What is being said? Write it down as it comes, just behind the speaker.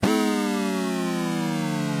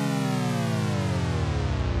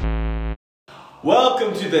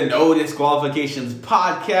Welcome to the No Disqualifications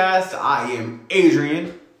podcast. I am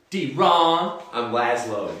Adrian. D-Ron. I'm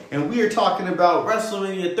Laszlo. And we are talking about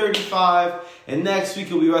Wrestlemania 35. And next week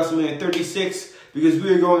will be Wrestlemania 36 because we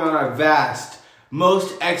are going on our vast,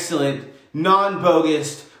 most excellent,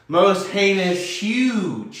 non-bogus, most heinous,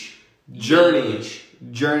 Huge journey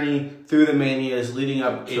through the manias leading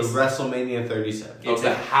up to WrestleMania 37. It's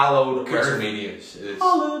a hallowed WrestleManias.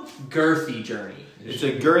 Hallowed. girthy journey. It's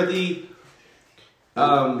a girthy,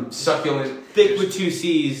 succulent, thick with two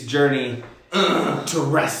C's journey to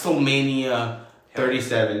WrestleMania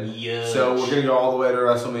 37. Yes. So we're gonna go all the way to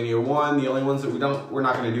WrestleMania 1. The only ones that we're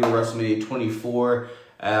not gonna do WrestleMania 24,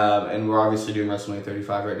 and we're obviously doing WrestleMania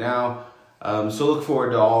 35 right now. So look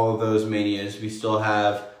forward to all of those manias. We still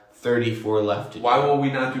have 34 left to do. Why will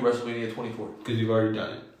we not do WrestleMania 24? Because we've already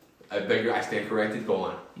done it. I stand corrected. Go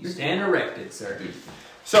on. You stand erected, sir.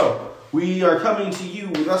 So we are coming to you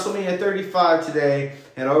with WrestleMania 35 today,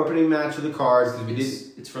 an opening match of the card.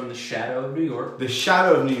 It's from the Shadow of New York. The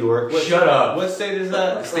Shadow of New York. Shut up. What state is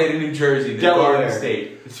that? State of New Jersey. The Delaware. Garden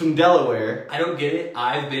State. It's from Delaware. I don't get it.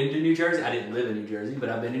 I've been to New Jersey. I didn't live in New Jersey, but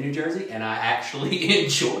I've been to New Jersey, and I actually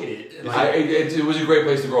enjoyed it. It was a great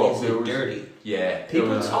place to grow up. It was dirty. Yeah.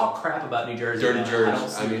 People talk crap about New Jersey. Dirty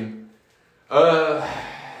Jersey.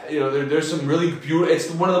 There's some really beautiful. It's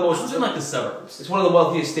one of the most. It's in like the suburbs. It's one of the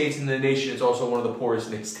wealthiest states in the nation. It's also one of the poorest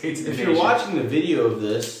states in the nation. If you're watching the video of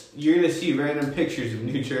this, you're gonna see random pictures of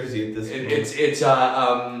New Jersey at this point.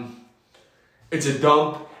 It's a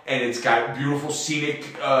dump, and it's got beautiful scenic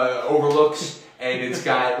overlooks, and it's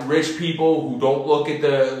got rich people who don't look at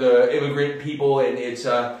the immigrant people, and it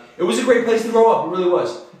was a great place to grow up. It really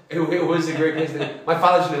was. It was a great place. My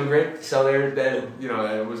father's an immigrant, so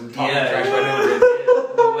I wasn't talking trash about immigrants.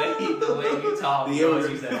 The way you talk, The you always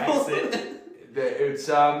use that accent. It's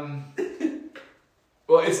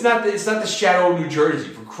not the Shadow of New Jersey,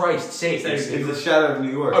 for Christ's sake. It's the Shadow of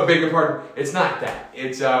New York. A bigger part. It's not that.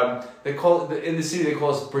 It's they call it in the city. They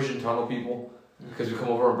call us bridge and tunnel people because we come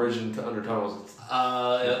over a bridge and under tunnels.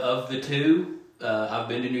 Of the two, I've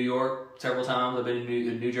been to New York several times. I've been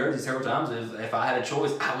to New Jersey several times. If I had a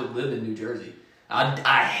choice, I would live in New Jersey.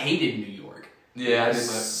 I hated New York. Yeah, It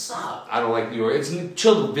sucked. I don't like New York. It's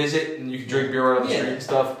chill to visit and you can drink beer out on the street and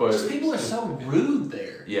stuff, but people are so rude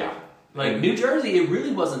there. Yeah. Like New Jersey, it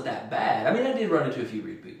really wasn't that bad. I mean, I did run into a few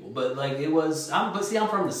rude people, but like it was. I'm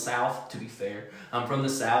from the South. To be fair, I'm from the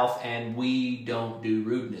South, and we don't do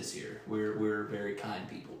rudeness here. We're very kind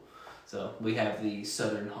people, so we have the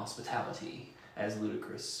Southern hospitality, as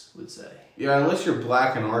Ludacris would say. Yeah, unless you're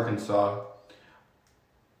black in Arkansas.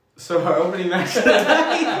 So our opening match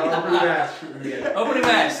tonight. Opening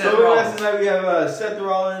match. Seth Opening Rollins. match tonight we have Seth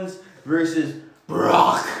Rollins versus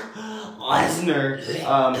Brock Lesnar,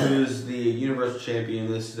 who's the Universal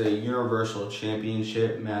Champion. This is a Universal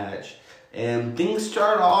Championship match. And things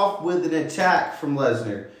start off with an attack from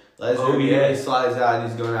Lesnar. Lesnar immediately slides out and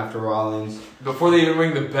he's going after Rollins. Before they even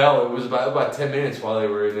ring the bell, it was about 10 minutes while they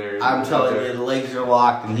were in there. I'm telling you, the legs are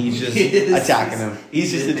locked and he's just attacking him.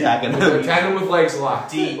 He's just attacking him. Attacking him with legs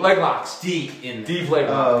locked. Leg locks. Deep in there. Deep leg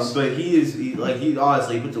locks. But he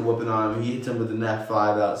honestly puts a whooping on him. He hits him with an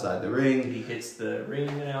F5 outside the ring. He hits the ring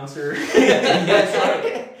announcer. That's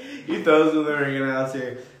right. He throws him the ring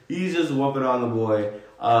announcer. He's just whooping on the boy.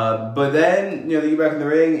 But then, they get back in the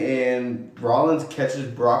ring and Rollins catches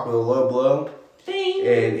Brock with a low blow. Ding.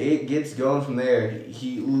 And it gets going from there.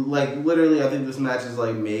 He, literally, I think this match is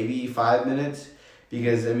maybe 5 minutes.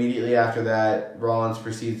 Because immediately after that, Rollins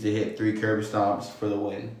proceeds to hit 3 curb stomps for the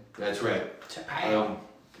win. That's right.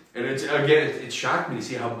 And it shocked me to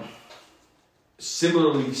see how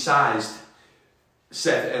similarly sized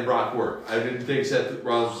Seth and Brock were. I didn't think Seth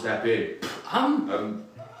Rollins was that big.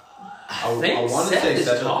 I want to say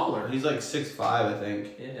Seth is taller. He's 6'5", I think.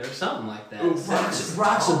 Yeah, or something like that.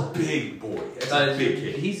 Brock's a big boy. That's a big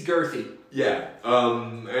kid. He's girthy. Yeah.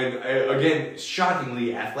 And again,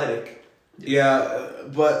 shockingly athletic. Yeah,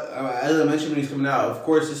 but as I mentioned when he's coming out, of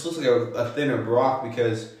course, this looks like a thinner Brock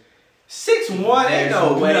because 6'1", ain't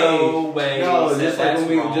no way. No way. No, just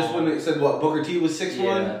when it said Booker T was 6'1".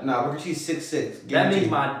 Yeah. No, Booker T's 6'6". That means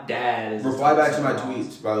my dad is. Reply back to my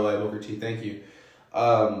tweets, by the way, Booker T. Thank you.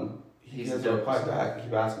 He has to reply back.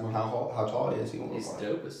 Keep asking him how tall he is. He won't reply. He's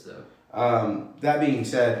dopest though. That being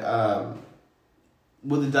said,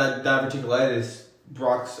 with the diverticulitis,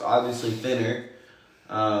 Brock's obviously thinner.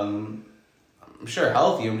 I'm sure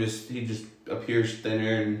healthy. He just appears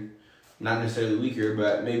thinner and not necessarily weaker.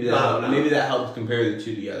 But maybe that helps compare the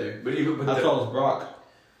two together. But how tall is Brock?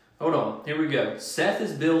 Hold on, here we go. Seth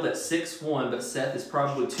is billed at 6'1", but Seth is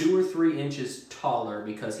probably 2 or 3 inches taller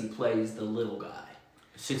because he plays the little guy.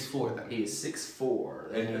 6'4" then. He is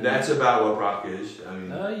 6'4". And that's about what Brock is. I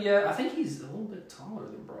mean, yeah, I think he's a little bit taller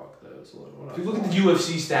than Brock though. So what if you look at the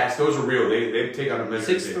UFC stats, those are real. They take out a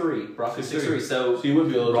measure. 6'3". Brock is 6'3". So he would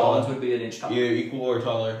be a little Rollins taller. would be an inch taller. Either equal or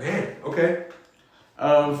taller. Man, okay.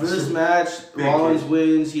 For this match, Big Rollins kid.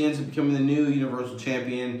 wins. He ends up becoming the new Universal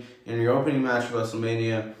Champion in your opening match of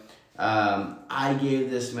WrestleMania. I gave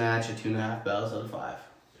this match a 2.5 bells out of 5.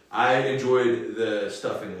 I enjoyed the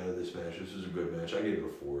stuffing out of this match. This was a good match. I gave it a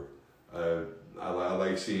 4. I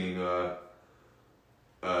like seeing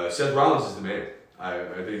Seth Rollins is the man. I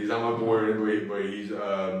think he's on my board, but he's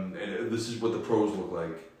and this is what the pros look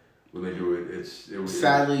like when they do it.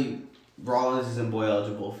 Sadly, Rollins isn't boy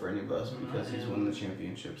eligible for any of us because he's won the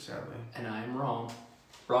championship. Sadly, and I am wrong.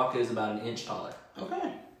 Brock is about an inch taller.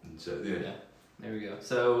 Okay. So, yeah. There we go.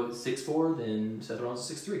 So 6'4", then Seth Rollins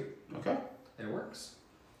is 6'3". Okay. That works.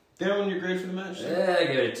 Darren, your grade for the match? I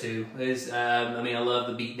give it a 2. I love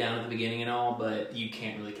the beat down at the beginning and all, but you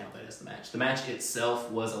can't really count that as the match. The match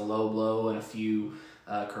itself was a low blow and a few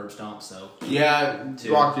curb stomps. So yeah, 2.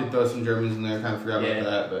 Brock did throw some Germans in there. I kind of forgot about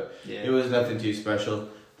that, but it was nothing too special.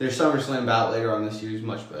 Their SummerSlam bout later on this year is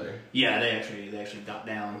much better. Yeah, they actually got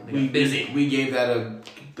down. They got busy. We gave that a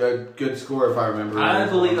good score if I remember. I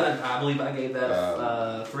believe I gave that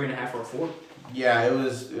a 3.5 or a 4. Yeah, it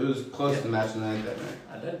was close to the match of the night that night.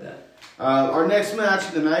 I did that. Our next match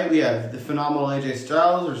of the night, we have the phenomenal AJ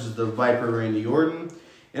Styles versus the Viper Randy Orton.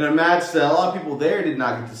 In a match that a lot of people there did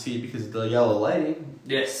not get to see because of the yellow lighting.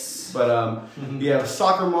 Yes. But you have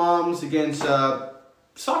soccer moms against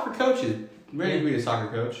soccer coaches. Randy could be a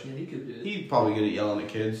soccer coach. Yeah, he could do it. He'd probably good at yelling at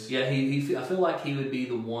kids. Yeah, I feel like he would be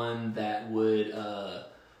the one that would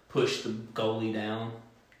push the goalie down.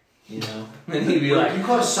 You know, and he'd be like, "You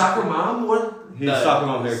call a soccer mom? What?" He's a soccer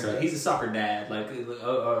mom haircut. He's a soccer dad. Like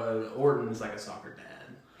Orton is like a soccer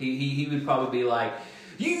dad. He would probably be like,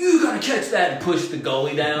 you gotta catch that and push the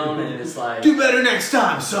goalie down, and it's like, do better next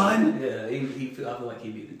time, son. Yeah, I feel like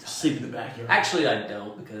he'd be the type. Sleep in the backyard. Actually, I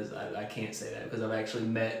don't because I can't say that because I've actually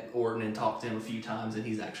met Orton and talked to him a few times, and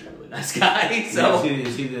he's actually a really nice guy. So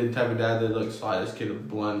is he the type of dad that looks slide his kid a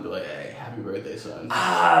blunt and be like, hey, happy birthday, son?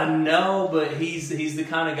 No, but he's the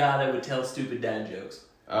kind of guy that would tell stupid dad jokes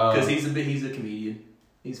because he's a comedian.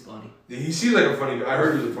 He's funny. He seems like a funny. I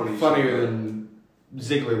heard he was a funny. Funnier than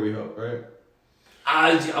Ziggler, we hope, right?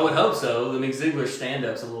 I would hope so. I mean, Ziggler's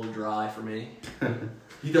stand-up's a little dry for me.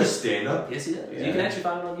 He does stand-up? Yes, he does. Yeah. You can actually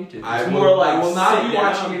find it on YouTube. I It's will not be sit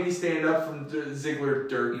down. watching any stand-up from Ziggler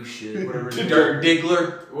Dirt. You should. Whatever Dirt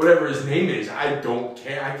Diggler. whatever his name is. I don't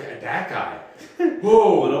care. That guy.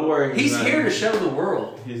 Whoa. Well, don't worry. He's here to show the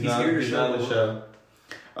world. He's here to show the world.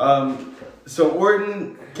 show. So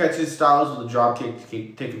Orton catches Styles with a drop kick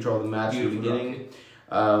to take control of the match in the Beautiful beginning.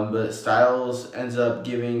 But Styles ends up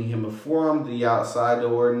giving him a forearm to the outside to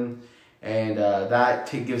Orton, and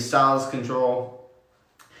that gives Styles control.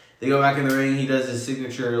 They go back in the ring. He does his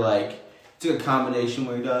signature, it's a combination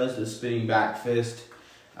where he does the spinning back fist,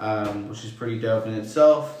 which is pretty dope in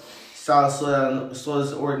itself. Styles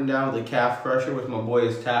slows Orton down with a calf crusher, which my boy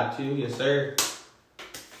has tapped to. Yes, sir.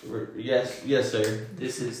 Yes, sir.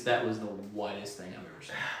 That was the whitest thing I've ever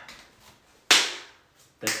seen.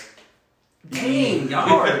 Dang,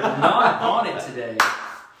 y'all are not on it today.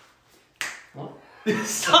 What?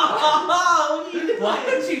 Stop! Why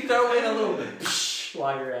don't you throw in a little psh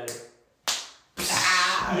while you're at it?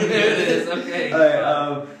 There it is. Okay.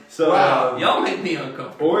 Alright, Wow. Y'all make me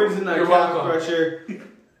uncomfortable. Orton's in that You're calf welcome. crusher.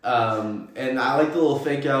 And I like the little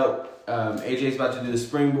fake out. AJ's about to do the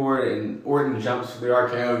springboard, and Orton jumps for the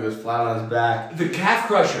RKO and goes flat on his back. The calf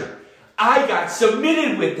crusher. I got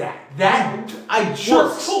submitted with that. I just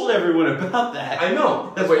works. told everyone about that. I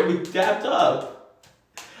know. That's why we dapped up.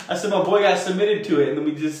 I said my boy got submitted to it, and then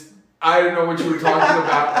we just... I didn't know what you were talking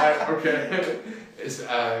about. Okay.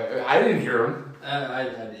 I didn't hear him. I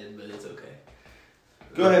did, but it's okay.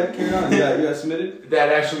 Go ahead, carry on. You got submitted? That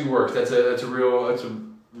actually works. That's a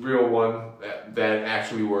real one that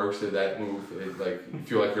actually works. That move, you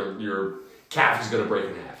feel like your calf is gonna break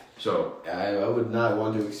in half. So I would not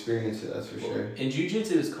want to experience it, that's for sure. In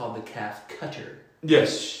jiu-jitsu, it's called the calf cutter.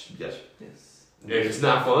 yes. Yes. And it's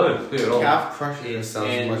not fun at all. Calf crusher sounds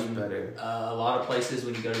And, much better. A lot of places,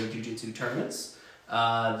 when you go to the jiu-jitsu tournaments,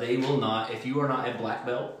 they will not, if you are not a black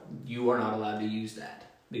belt, you are not allowed to use that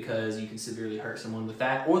because you can severely hurt someone with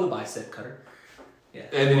that or the bicep cutter. Yeah.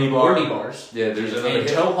 And the knee or bar. knee bars. Yeah, there's another And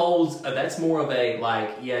hip. toe holds, that's more of a,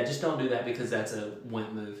 just don't do that because that's a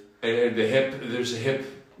wimp move. And the hip, there's a hip.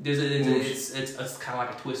 It's kind of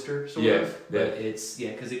like a twister, sort Yeah, of. But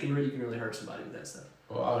yeah. because you can really hurt somebody with that stuff.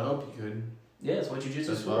 Well, I would hope you could. Yeah, that's what jiu-jitsu is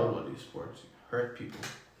That's why I for. want to do sports. Hurt people.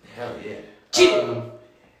 Hell yeah.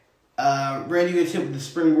 Randy gets hit with the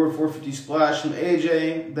springboard 450 splash from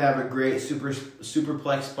AJ. They have a great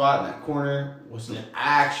superplex spot in that corner with some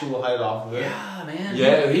actual height off of it. Yeah, man.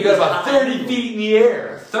 Yeah, he got about 30 feet in the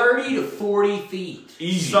air. 30 to 40 feet.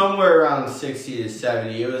 Easy. Somewhere around 60 to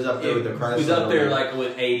 70. It was up there with the Christ. He was up there like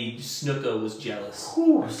with 80. Snuka was jealous.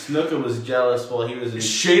 Whew. Snuka was jealous while he was in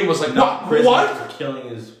Shane was like, not what? What? For killing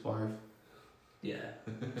his wife. Yeah.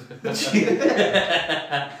 You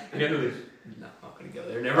know who is? No, I'm not gonna go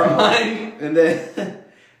there. Never mind. And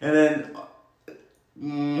then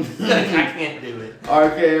I can't do it.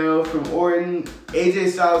 RKO from Orton. AJ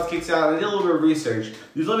Styles kicks out. I did a little bit of research.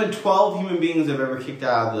 There's only been 12 human beings that have ever kicked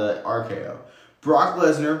out of the RKO. Brock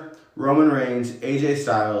Lesnar, Roman Reigns, AJ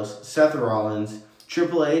Styles, Seth Rollins,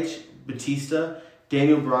 Triple H, Batista,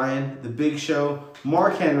 Daniel Bryan, The Big Show,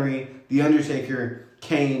 Mark Henry, The Undertaker,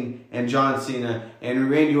 Kane, and John Cena. And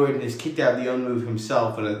Randy Orton has kicked out of the own move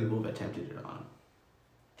himself, and other people have attempted it on.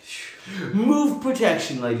 Move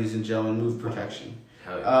protection, ladies and gentlemen. Move protection.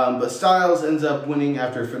 Yeah. But Styles ends up winning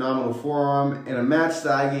after a phenomenal forearm in a match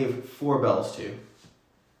that I gave 4 bells to.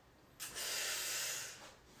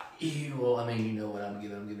 Well, I mean, you know what I'm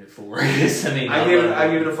giving. I'm giving it 4. I mean, I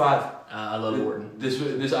give it a 5. I love Orton. This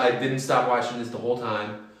I didn't stop watching this the whole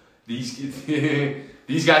time. These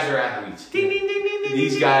these guys are athletes. Ding, ding, ding, ding, ding,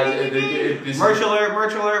 These ding, guys. ding, ding, ding. This Merch alert,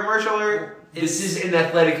 merch alert, merch alert. This is an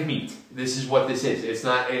athletic meet. This is what this is. It's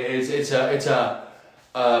not. It's a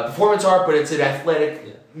performance art, but it's an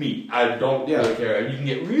athletic meet. I don't really care. You can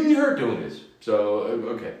get really hurt doing this. So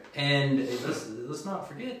okay. And let's not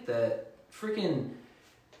forget that freaking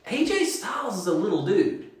AJ Styles is a little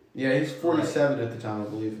dude. Yeah, he's 47 at the time, I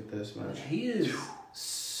believe, at this match. He is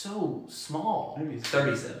so small. Maybe he's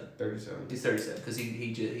 37. 37. He's 37 because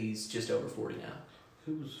he's just over 40 now.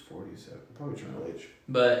 Who was 47? Probably Triple H.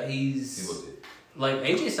 But he's like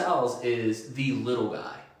AJ Styles is the little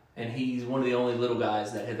guy, and he's one of the only little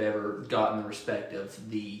guys that have ever gotten the respect of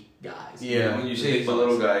the guys. Yeah. When you say the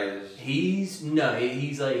little guy is, he's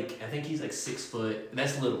like I think he's like 6 foot.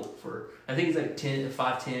 That's little for. I think he's like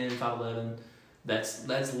 5'10", 5'11". That's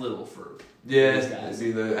little for these guys.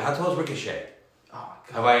 How tall is Ricochet? Oh,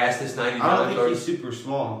 God. Have I asked this 90 times? I don't think he's super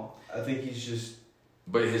small. I think he's just.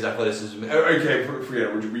 But his athleticism. Okay, forget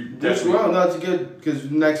it. Well, no, it's good because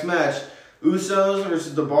next match, Usos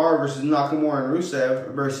versus The Bar versus Nakamura and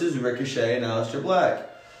Rusev versus Ricochet and Aleister Black.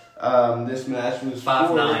 This match was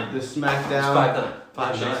 5'9". The SmackDown.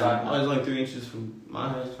 5'9". I was like 3 inches from my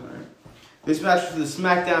height. Right. This match was the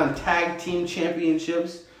SmackDown Tag Team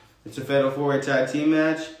Championships. It's a Fatal 4-Way Tag Team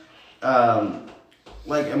match.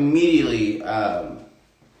 Immediately,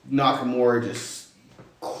 Nakamura just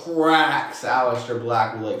cracks Aleister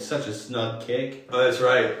Black with such a snug kick. Oh, that's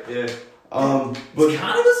right. Yeah. But it's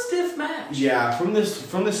kind of a stiff match. Yeah, from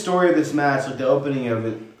the story of this match, the opening of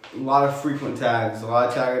it, a lot of frequent tags, a lot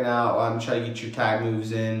of tagging out, a lot of trying to get your tag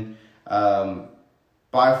moves in. By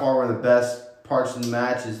far one of the best parts of the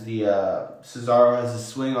match is the Cesaro has a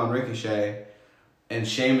swing on Ricochet, and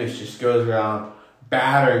Sheamus just goes around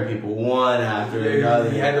battering people one after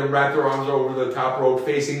another. He had to wrap their arms over the top rope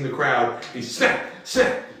facing the crowd. He snap.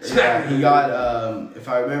 Yeah, he got, if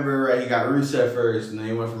I remember right, he got Rusev first, and then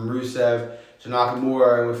he went from Rusev to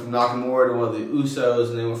Nakamura, and went from Nakamura to one of the Usos,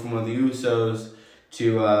 and then went from one of the Usos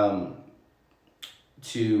to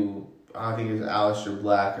I think it was Aleister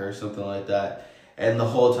Black or something like that. And the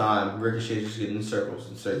whole time, Ricochet just getting in circles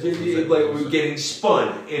and circles. Like we're getting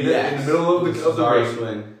spun in the middle of the ring.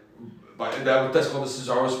 Swing. That's called the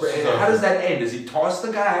Cesaro spray. How does that end? Does he toss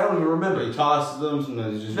the guy? I don't even remember. He tosses them.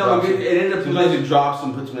 Sometimes he just sometimes he drops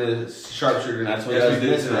them, puts them in a sharpshooter, and that's what he does in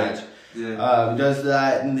this match. Yeah. He does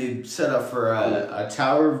that, and they set up for a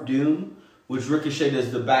Tower of Doom, which Ricochet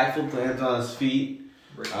does the backflip, lands on his feet.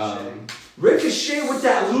 Ricochet with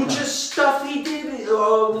that lucha stuff he did.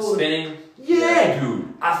 The spinning. Yeah,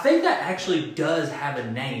 dude. I think that actually does have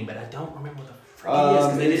a name, but I don't remember what the frick it is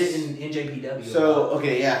because they did it in NJPW.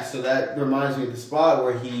 So that reminds me of the spot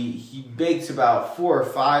where he bakes about 4,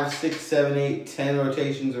 5, 6, 7, 8, 10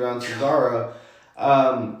 rotations around Cesaro.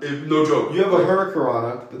 No joke. You have a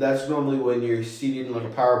Hurricanrana, but that's normally when you're seated in like a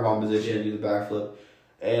powerbomb position and do the backflip.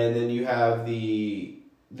 And then you have the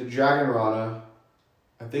Dragon Rana.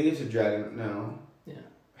 I think it's a Dragon. No. Yeah.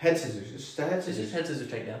 Head scissors. It's just a head scissors. It's just head scissors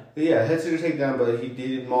takedown. Yeah, head scissors takedown, but he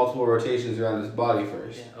did multiple rotations around his body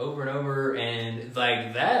first. Yeah, over and over, and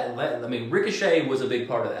like that. I mean, Ricochet was a big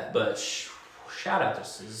part of that, but shout out to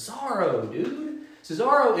Cesaro, dude.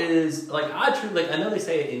 Cesaro is like I know they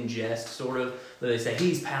say it in jest, sort of. But they say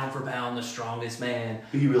he's pound for pound the strongest man.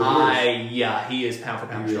 He really is. Yeah, he is pound for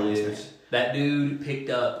pound the strongest man. That dude picked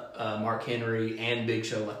up Mark Henry and Big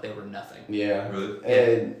Show like they were nothing. Yeah.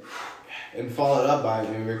 Really? And followed up by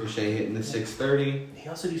Ricochet hitting the 630. He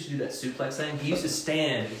also used to do that suplex thing. He used to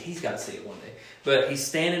stand. He's got to see it one day. But he's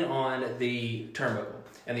standing on the turnbuckle,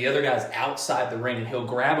 and the other guy's outside the ring, and he'll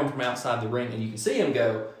grab him from outside the ring, and you can see him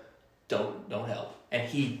go, "Don't help," and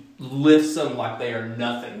he lifts them like they are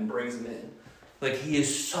nothing and brings them in. Like, he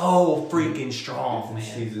is so freaking strong, man.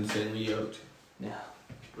 He's insanely yoked. Yeah.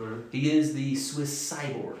 He is the Swiss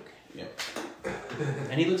cyborg. Yep.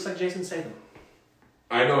 And he looks like Jason Statham.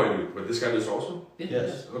 I know I do, but this guy does also? Yeah,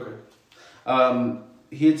 Yes. Okay.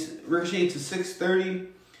 He hits Ricochet to 630.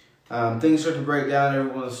 Things start to break down.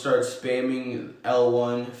 Everyone starts spamming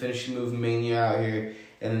L1, finishing move Mania out here.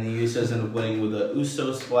 And then the Usos end up winning with a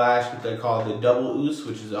Uso splash, what they call the double Us,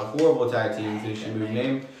 which is a horrible tag team finishing move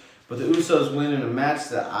name. But the Usos win in a match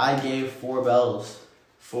that I gave 4 bells.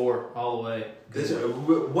 4 all the way. This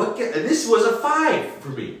was a 5 for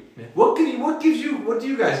me. Yeah. What do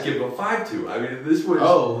you guys give a 5 to? I mean, this was...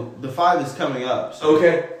 Oh, the 5 is coming up. So.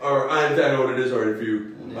 Okay, or I know what it is already for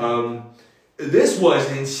you. Yeah. This was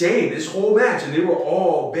insane, this whole match, and they were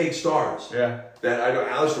all big stars. Yeah. That I know,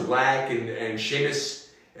 Aleister Black and Sheamus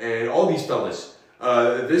and all these fellas.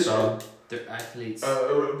 They're athletes.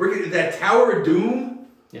 That Tower of Doom.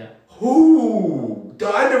 Yeah. Ooh,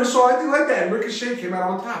 I never saw anything like that. And Ricochet came out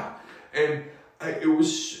on top, and it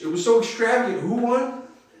was so extravagant. Who won?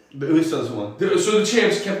 The Usos won. So the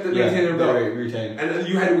champs kept maintaining their belt. Retained. And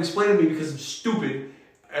you had to explain to me because I'm stupid.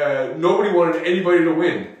 Nobody wanted anybody to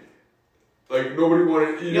win. Like, nobody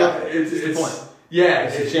wanted. You know, it's the point. Yeah,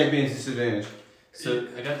 it's a champion's disadvantage. So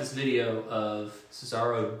I got this video of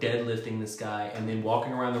Cesaro deadlifting this guy and then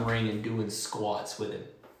walking around the ring and doing squats with him.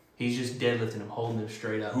 He's just deadlifting him, holding him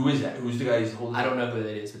straight up. Who is that? Who's the guy he's holding? I don't know who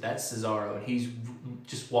that is, but that's Cesaro, and he's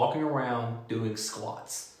just walking around doing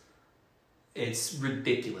squats. It's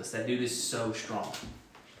ridiculous. That dude is so strong.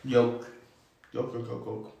 Yoke.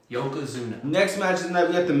 Yokozuna. Next match of the night,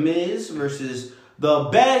 we got The Miz versus the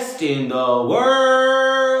best in the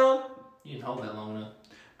world. You didn't hold that long enough.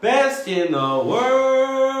 Best in the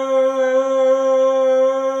world.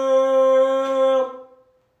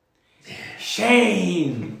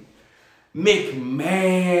 Shane McMahon.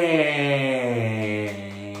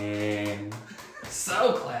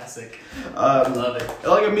 So classic. Love it.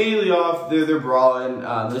 Like immediately off, they're brawling.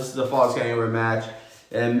 This is the Falls Count Anywhere match,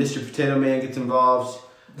 and Mr. Potato Man gets involved.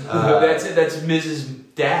 That's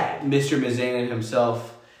Mrs. Dad. Mr. Mizanin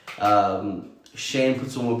himself. Shane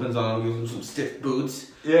puts some weapons on him, gives him some stiff boots.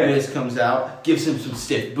 Yeah. Miz comes out, gives him some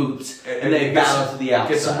stiff boots, and they battle to the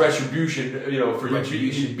outside. Get some retribution, for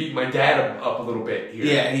you beat my dad up a little bit here.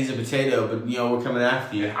 Yeah, he's a potato, but we're coming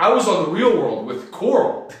after you. I was on the real world with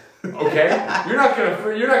Coral. Okay, you're not gonna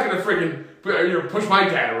freaking push my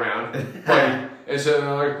dad around, buddy. And so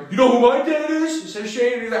they're like, you know who my dad is? Says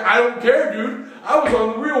Shane. And he's like, I don't care, dude. I was on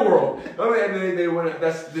the real world. I mean, and they went.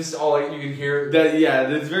 This is all you can hear.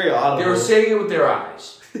 That's very audible. They were saying it with their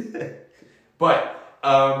eyes. But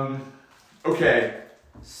okay.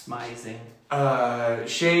 Smizing.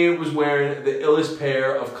 Shane was wearing the illest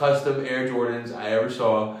pair of custom Air Jordans I ever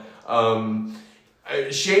saw.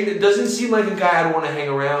 Shane doesn't seem like a guy I'd want to hang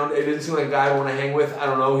around. It doesn't seem like a guy I'd want to hang with. I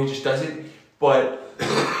don't know. He just doesn't. But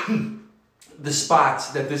the spots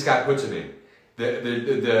that this guy puts him in,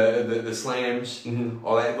 the slams,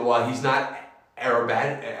 all that. While he's not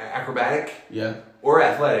acrobatic, or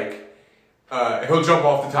athletic, he'll jump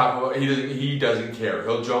off the top of it. He doesn't care.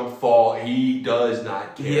 He'll jump, fall. He does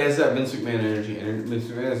not care. He has that Vince McMahon energy, and Vince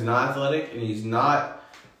McMahon is not athletic, and he's not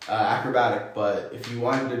acrobatic. But if you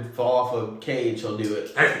want him to fall off a cage, he'll do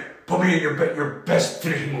it. Hey, put me in your best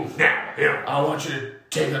finishing move now. Yeah. I want you to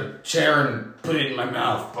take a chair and put it in my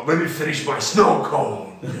mouth. But let me finish my snow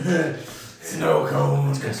cone. Snow cone.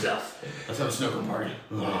 That's good stuff. Let's have a snow cone party.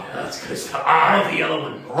 Yeah, that's good stuff. I love the yellow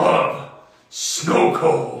one. Love snow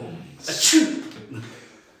cones.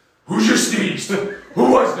 Who's your sneezed?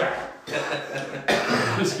 Who was that?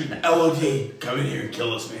 LOD, come in here and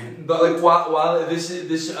kill us, man. But like while this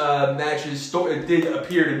match it did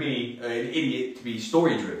appear to me an idiot to be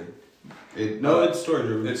story driven. It's story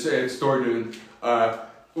driven. It's story driven.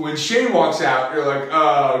 When Shane walks out, you're like,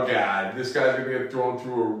 oh god, this guy's gonna get thrown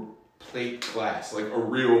through a plate glass, like a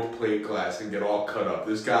real plate glass, and get all cut up.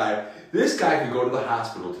 This guy could go to the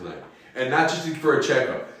hospital tonight, and not just for a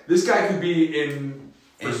checkup. This guy could be in.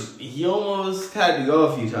 He almost had to go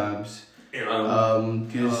a few times. Because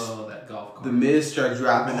that golf cart. The Miz starts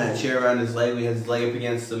wrapping that chair around his leg. He has his leg up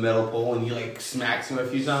against the metal pole, and he smacks him a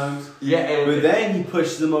few times. Yeah, but then he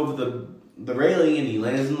pushes him over the railing, and he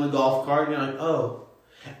lands in the golf cart. And you're like, oh.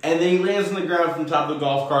 And then he lands on the ground from the top of the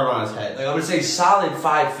golf cart on his head. Like, I'm gonna say solid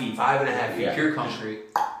 5 feet, 5.5 feet. Pure concrete.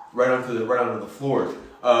 Right onto the floor.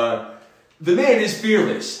 The man is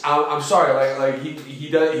fearless. I'm sorry,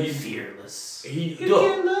 he's fearless. You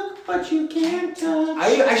can look, but you can't touch.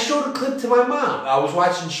 I showed a clip to my mom. I was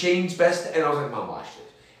watching Shane's Best, and I was like, Mom, watch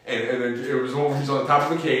this. And then it was the one where he's on the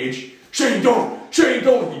top of the cage. Shane, don't!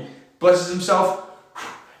 He blesses himself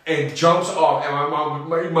and jumps off. And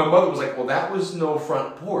my mother was like, well, that was no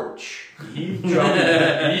front porch. He jumped.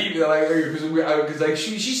 Because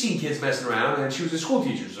she's seen kids messing around, and she was a school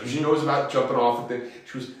teacher, so she knows about jumping off.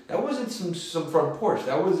 That wasn't some front porch.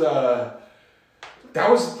 That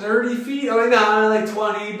was 30 feet. I mean, no, like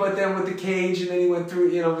 20, but then with the cage, and then he went through,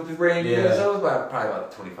 with the ring. Yeah. So it was probably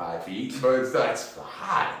about 25 feet, but that's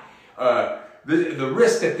high. The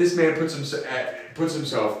risk that this man puts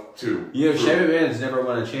himself to. Shane McMahon's never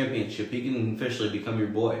won a championship. He can officially become your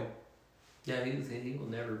boy. Yeah, he will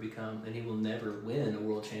never become, and he will never win a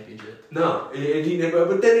world championship. No, and he never.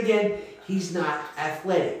 But then again, he's not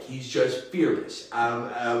athletic. He's just fearless.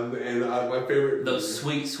 My favorite. Those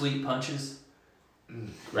sweet punches.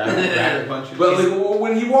 Rabbit punches. Well,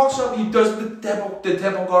 when he walks up, he does the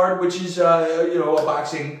temple guard, which is a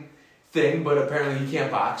boxing thing, but apparently he can't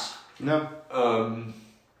box. No.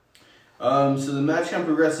 So the match kind of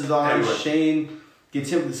progresses on. Anyway. Shane gets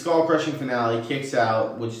hit with the skull crushing finale, kicks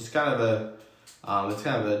out, which is kind of a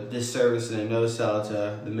disservice and a no sell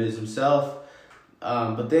to the Miz himself.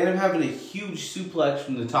 But they end up having a huge suplex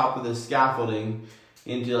from the top of the scaffolding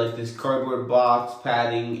into like this cardboard box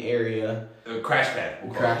padding area. Crash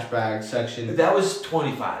pad. Crash bag section. That was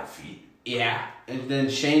 25 feet. Yeah. And then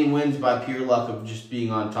Shane wins by pure luck of just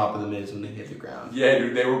being on top of the Miz when they hit the ground. Yeah,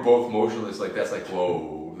 dude, they were both motionless. Like, that's like,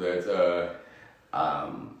 whoa. That's,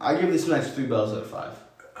 I give this match 3 bells out of 5.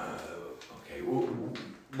 Okay.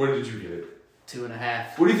 What did you give it?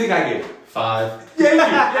 2.5. What do you think I gave it? 5. Yeah, you did.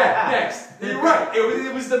 Yeah, next. You're right.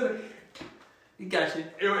 It was the... You got you.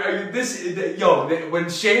 When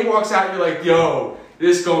Shane walks out, you're like, yo,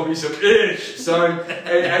 this gonna be some ish, son.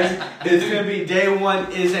 It's gonna be day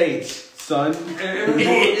 1 is H, son.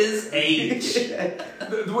 Is H.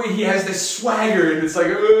 The way he has this swagger, and it's like,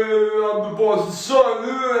 I'm the boss's son.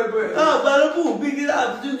 Bada boom, pick it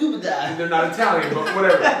up, do that. They're not Italian, but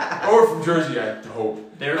whatever. Or from Jersey, I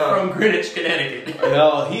hope. They're from Greenwich, Connecticut.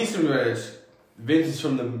 No, he's from Greenwich. Vince is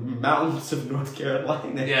from the mountains of North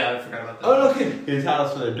Carolina. Yeah, I forgot about that. Oh, no kidding. His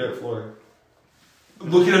house with a dirt floor.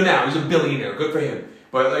 Look at him now. He's a billionaire. Good for him.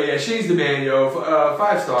 But yeah, Shane's the man,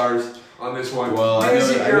 5 stars on this one. Well, I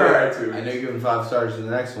know you're giving 5 stars to the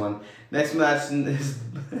next one. Next match is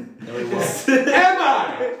Am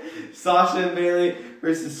I? Sasha and Bailey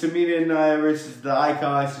versus Tamina and Nia versus the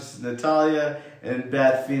Iconics versus Natalya and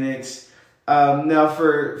Beth Phoenix. Now,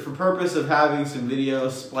 for purpose of having some video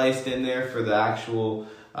spliced in there for the actual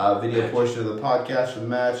video portion of the podcast for the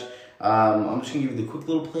match, I'm just going to give you the quick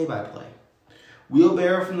little play-by-play.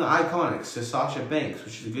 Wheelbarrow from the Iconics to Sasha Banks,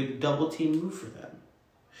 which is a good double-team move for them.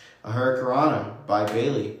 A Hurricanrana by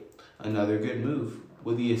Bailey, another good move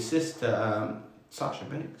with the assist to Sasha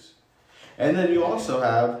Banks. And then you also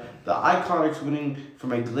have the Iconics winning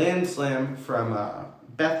from a Grand Slam from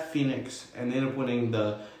Beth Phoenix, and they end up winning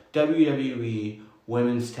the WWE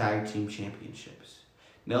Women's Tag Team Championships.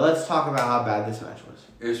 Now let's talk about how bad this match was.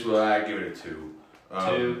 This one, I give it a 2.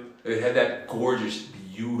 2. It had that gorgeous,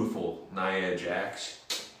 beautiful Nia Jax.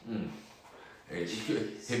 Hey,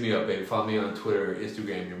 hit me up, baby. Follow me on Twitter,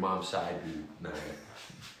 Instagram, your mom's side dude,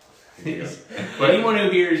 Nia. But anyone who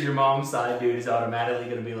hears your mom's side dude is automatically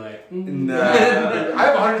going to be like, Nah. I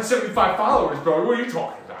have 175 followers, bro. What are you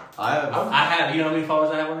talking about? I have. You know how many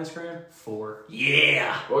followers I have on Instagram? 4.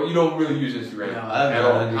 Yeah. Well, you don't really use Instagram. No, at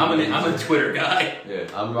all. I'm a Twitter guy. Yeah.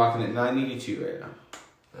 I'm rocking at 982 right now.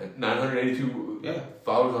 982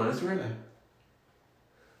 followers on Instagram? Yeah.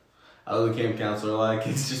 I was a camp counselor. A lot of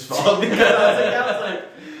kids just followed me because I was a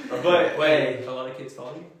counselor. But wait, a lot of kids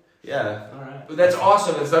follow you? Yeah. All right. But that's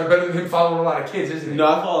awesome. It's not better than him following a lot of kids, isn't it? No,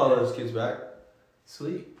 I follow those kids back.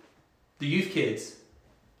 Sweet. The youth kids.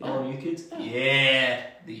 All youth kids? Yeah,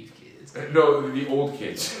 the youth kids. No, the old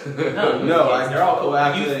kids. No, They're all cool.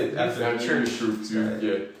 After That's church. true too.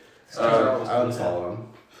 Yeah. I unfollow them.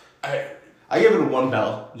 I gave it a 1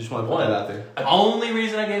 bell. Just want to put that out there. The only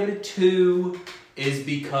reason I gave it a 2 is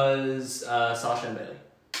because Sasha and Bailey.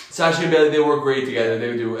 Sasha and Bailey, they work great together.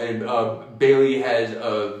 They do, and Bailey has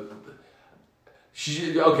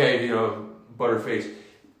butterface.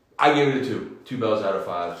 I gave it a 2. 2 bells out of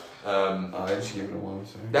 5. I just gave it a 1.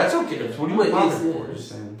 Sorry. That's okay. What do you want for? Just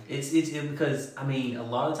saying. It's because, I mean, a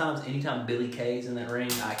lot of times, anytime Billy Kay's in that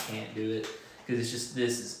ring, I can't do it. because it's just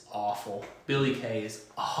this is awful. Billy Kay is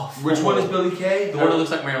awful. Which one is Billy Kay? The one that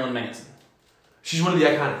looks like Marilyn Manson. She's one of the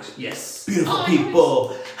Iconics. Yes. Beautiful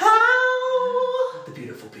people. How the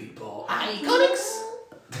beautiful people. Iconics.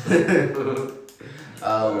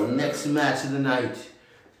 Next match of the night.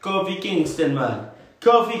 Kofi Kingston, man.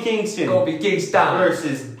 Kofi Kingston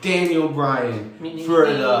versus Daniel Bryan for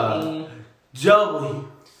the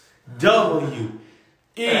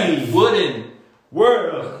WWE Wooden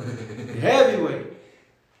World Heavyweight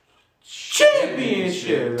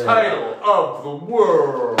Championship Title of the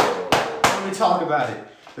world. Let me talk about it.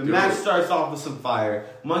 The match starts off with some fire.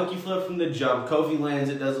 Monkey flip from the jump. Kofi lands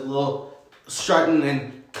it, does a little strutting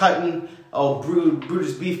and cutting. Oh,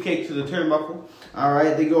 Brutus Beefcake to the turnbuckle. All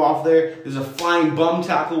right, they go off there. There's a flying bum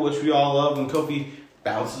tackle, which we all love, when Kofi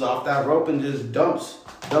bounces off that rope and just dumps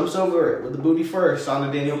over it with the booty first on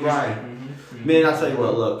the Daniel Bryan. Man, I'll tell you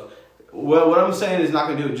what, look. What I'm saying is not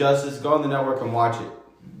going to do it justice. Go on the network and watch it.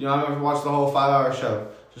 You know, I've never watched the whole 5-hour show.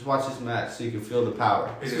 Just watch this match so you can feel the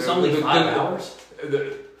power. This was only 5 hours?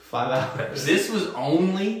 5 hours. This was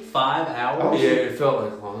only 5 hours? Yeah, it felt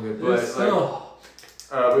like longer. But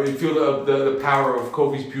you feel the power of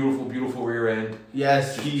Kofi's beautiful rear end.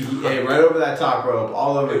 Yes, he right over that top rope,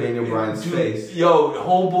 all over Daniel Bryan's face. Yo,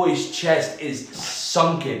 homeboy's chest is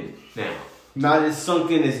sunken now. Not as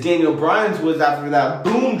sunken as Daniel Bryan's was after that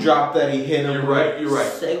boom drop that he hit him. You're right.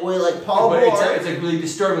 Segue like Paul But Blart. it's like really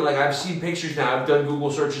disturbing. Like, I've seen pictures now. I've done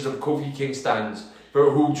Google searches of Kofi Kingston's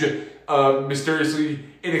who mysteriously,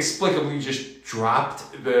 inexplicably just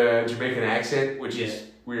dropped the Jamaican accent, which is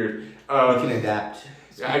weird. He can adapt.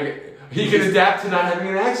 He can adapt to not having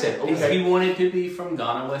an accent. Okay. He wanted to be from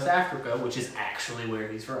Ghana, West Africa, which is actually where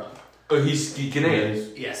he's from. Oh, he's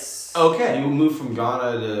Ghanaian. Yes. Okay. He moved from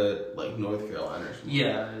Ghana to like North Carolina or something.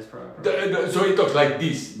 Yeah, that is probably. So he talks like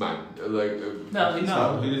this, man.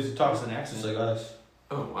 No, he just talks an accent just like us.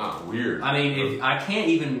 Oh wow, weird. I mean, I can't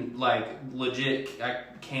even legit. I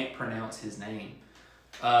can't pronounce his name.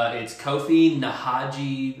 It's Kofi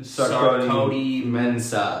Nahaji Sarkodie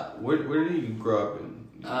Mensah. Where did he grow up in?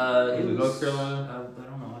 North Carolina? I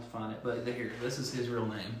don't know. Let's find it. But here, this is his real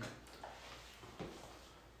name.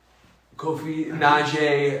 Kofi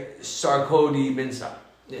Najee Sarkodie Mensah.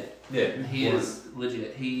 Yeah. He is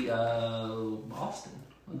legit. He Boston.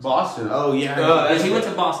 Boston. Oh yeah. He went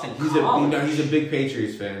to Boston. He's a big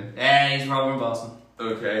Patriots fan. Yeah, he's probably from Boston.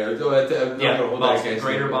 Okay. Boston,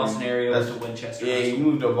 greater Boston area. Went to Winchester. Yeah, you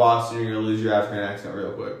moved to Boston, you're gonna lose your African accent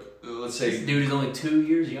real quick. Let's say this dude is only 2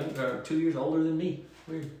 years younger, 2 years older than me.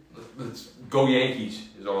 Weird. Let's go Yankees.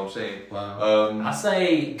 Is all I'm saying. Wow. I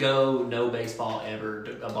say go no baseball ever.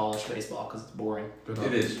 Abolish baseball because it's boring.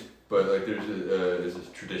 It is, but like there's a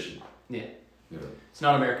tradition. Yeah. You know. It's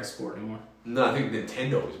not America's sport anymore. No, I think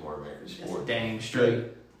Nintendo is more American sport. Dang straight.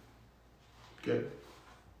 Good.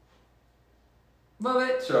 Love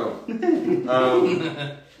it. So,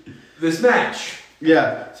 this match.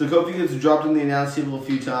 Yeah, so Kofi gets dropped in the announce table a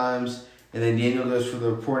few times, and then Daniel goes for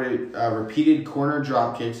the repeated corner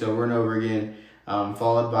drop kicks over and over again,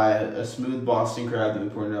 followed by a smooth Boston crab that we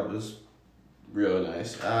pointed out was really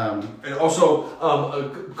nice. And also,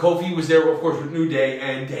 Kofi was there, of course, with New Day,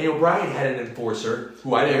 and Daniel Bryan had an enforcer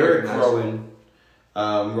who I didn't Eric recognize.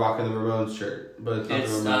 Rowan, rocking the Ramones shirt, but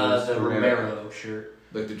It's not the Ramones. the Romero shirt.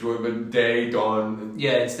 Like the joy, but Day, Dawn.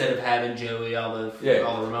 Yeah, instead of having Joey, all the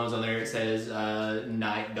Ramones on there, it says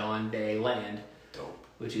Night, Dawn, Day, Land. Dope.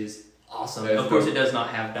 Which is awesome. That's of course, dope. it does not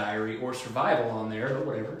have Diary or Survival on there, but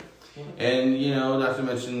whatever. And, not to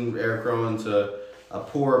mention Eric Rowan's a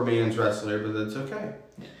poor man's wrestler, but that's okay.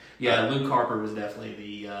 Yeah, Luke Harper was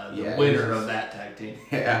definitely the winner of that tag team.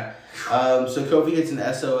 Yeah. So Kofi gets an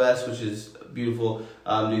SOS, which is beautiful.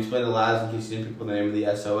 To explain to Laz, in case you didn't pick up the name of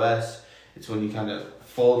the SOS, it's when he kind of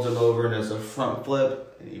folds him over and does a front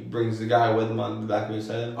flip, and he brings the guy with him on the back of his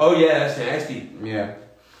head. Oh yeah, that's nasty. Yeah.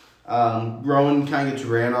 Rowan kind of gets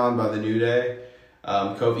ran on by the New Day.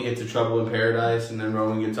 Kofi hits a Trouble in Paradise, and then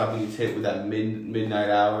Rowan gets up and gets hit with that midnight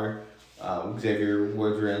hour. Xavier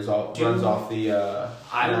Woods runs off the.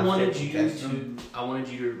 I wanted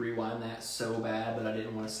you to rewind that so bad, but I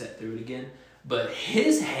didn't want to sit through it again. But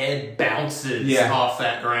his head bounces off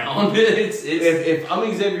that ground. If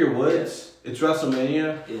I'm Xavier Woods, it's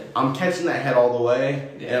WrestleMania. Yeah. I'm catching that head all the way,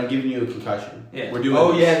 and I'm giving you a concussion. Yeah. We're doing.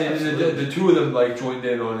 Oh yeah, the two of them joined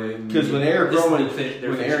in on it. Because when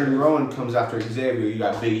Aaron Rowan comes after Xavier, you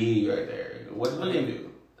got Big E right there. What do they do?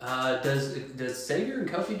 Does Xavier and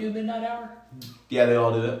Kofi do Midnight Hour? Yeah, they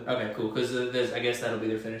all do it. Okay, cool. Because I guess that'll be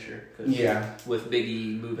their finisher. Yeah. With Big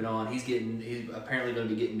E moving on, he's apparently going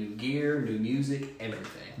to be getting new gear, new music,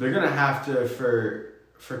 everything. They're gonna have to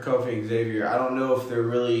for Kofi and Xavier. I don't know if they're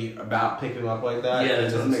really about picking him up like that. Yeah, It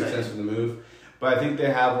that's doesn't what I'm make saying. sense for the move. But I think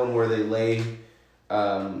they have one where they lay,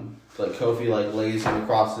 like Kofi like lays him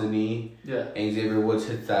across the knee, Yeah. and Xavier Woods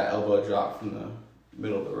hits that elbow drop from the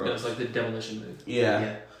middle of the ropes. It was like the demolition move.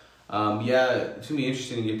 Yeah. It's gonna be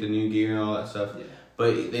interesting to get the new gear and all that stuff. Yeah.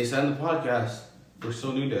 But they said in the podcast, we're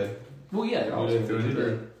still New Day. Well, yeah, they're New always Day going to through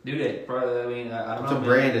be and New Day. Probably, I mean, I don't It's know. a man.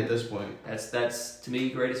 brand at this point. That's to me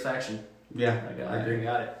greatest faction. Yeah, I agree.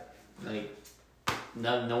 Got it. Like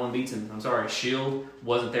no one beats him. I'm sorry, Shield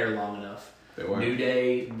wasn't there long enough. They weren't. New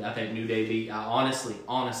Day, I think New Day beat. I honestly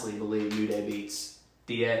believe New Day beats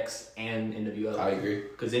DX and NWO. I agree.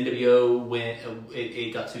 Because NWO went,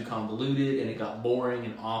 it got too convoluted and it got boring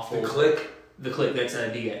and awful. The Click. The Click, that's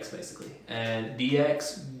DX basically, and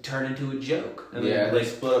DX turned into a joke. I mean, They like,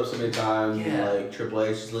 split up so many times. Yeah. And, like Triple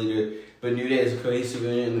H is leader, but New Day is a cohesive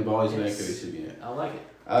unit, and they've always been a cohesive unit. I like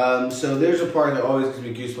it. So there's a part that always gives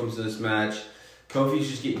me goosebumps in this match. Kofi's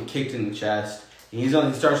just getting kicked in the chest. And he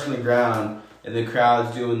starts on the ground, and the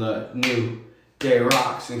crowd's doing the New Day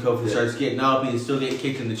Rocks, and Kofi starts getting up, and he's still getting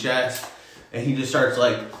kicked in the chest. And he just starts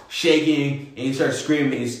like shaking, and he starts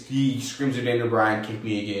screaming. He screams at Daniel Bryan, "Kick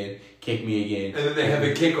me again, kick me again." And then they have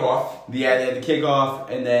the kickoff. Yeah, they had the kickoff,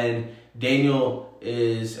 and then Daniel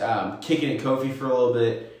is kicking at Kofi for a little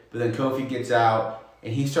bit, but then Kofi gets out,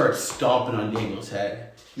 and he starts stomping on Daniel's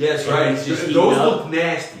head. Yes, And right. he's just Those heating up. look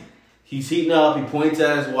nasty. He's heating up, he points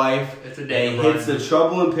at his wife, It's a and day. he hits the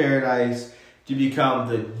Trouble in Paradise to become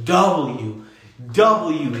the WWE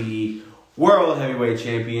World Heavyweight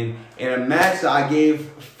Champion in a match that I gave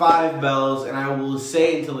 5 bells, and I will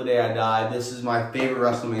say until the day I die, this is my favorite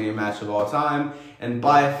WrestleMania match of all time, and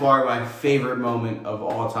by far my favorite moment of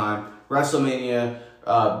all time. WrestleMania,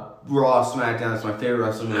 Raw, SmackDown is my favorite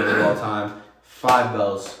WrestleMania of all time. 5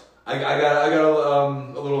 bells. I got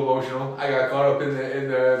a little emotional. I got caught up in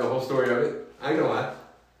the whole story of it. I ain't gonna lie.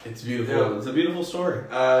 It's beautiful. Yeah. It's a beautiful story.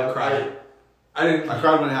 I cried. I didn't. I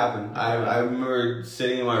cried when it happened. I remember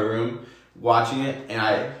sitting in my room watching it, and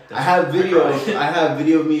I have video. I have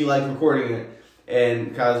video of me like recording it,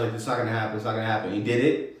 and Kyle was like, "It's not gonna happen. It's not gonna happen." He did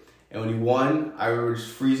it, and when he won, I remember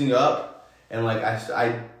just freezing up, and like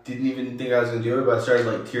I didn't even think I was gonna do it, but I started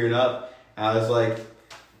like tearing up, and I was like,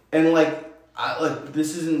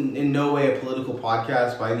 this isn't in no way a political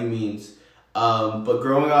podcast by any means. But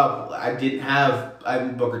growing up,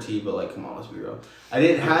 I'm Booker T, but like, come on, let's be real. I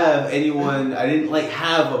didn't have anyone, I didn't like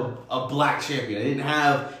have a black champion. I didn't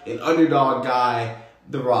have an underdog guy,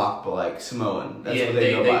 The Rock, but like Samoan. That's what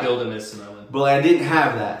they go by. build him as Samoan. But like, I didn't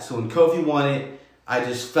have that. So when Kofi won it, I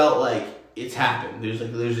just felt like it's happened. There's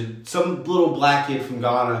some little black kid from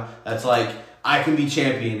Ghana that's like, I can be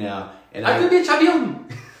champion now. And I could be a champion.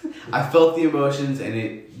 I felt the emotions,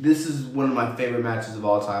 and this is one of my favorite matches of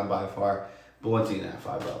all time by far. But once again, I have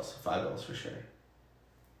 5 bells. 5 bells for sure.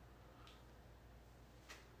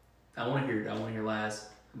 I want to hear Laz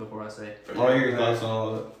before I say. I want to hear your thoughts on all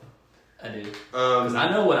of it. I do. Because I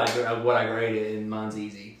know what I graded, and mine's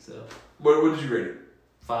easy. So What did you rate it?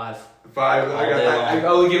 5. 5. All day long. I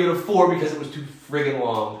only gave it a 4 because it was too friggin'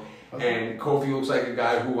 long. Okay. And Kofi looks like a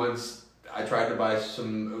guy who once I tried to buy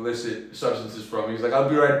some illicit substances from. He was like, "I'll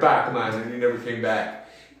be right back, man," and he never came back.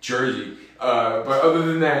 Jersey. But other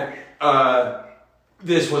than that,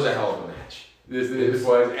 this was a hell of a match. This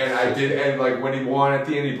was, and I did, and like when he won at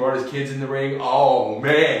the end, he brought his kids in the ring. Oh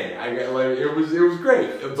man, I got like it was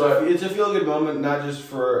great. But It's a feel good moment, not just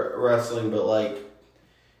for wrestling, but like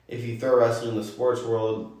if you throw wrestling in the sports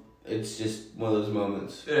world, it's just one of those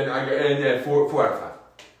moments. and 4 out of 5.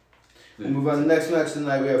 We'll move on to the next match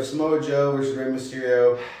tonight. We have Samoa Joe versus Rey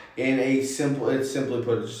Mysterio in it's simply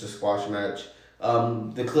put, just a squash match.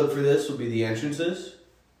 The clip for this will be the entrances.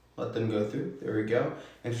 Let them go through. There we go.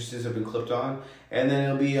 Entrances have been clipped on. And then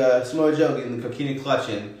it'll be Samoa Joe getting the coquina clutch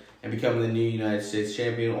in and becoming the new United States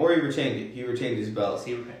champion. Or he retained it. He retained his belt.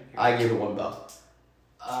 I gave it 1 belt.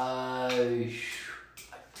 I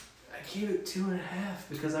gave it 2.5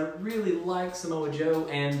 because I really like Samoa Joe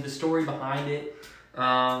and the story behind it. Rey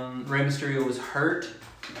Mysterio was hurt,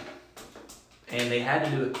 and they had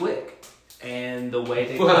to do it quick. And the way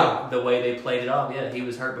they played it off, yeah, he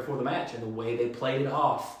was hurt before the match, and the way they played it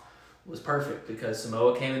off was perfect because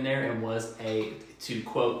Samoa came in there and was to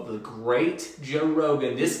quote the great Joe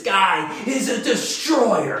Rogan, "This guy is a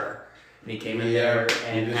destroyer." And he came in there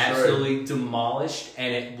and absolutely demolished,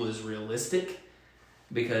 and it was realistic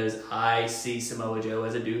because I see Samoa Joe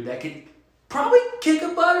as a dude that could probably kick a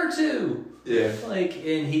butt or two. Yeah.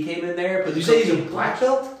 And he came in there. But Did you say he's a black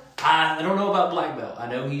belt? I don't know about black belt. I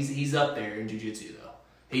know he's up there in jiu-jitsu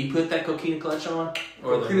though. He put that coquina clutch on,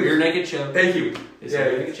 or the rear naked choke. Thank you. It's a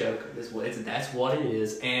rear naked choke. That's what it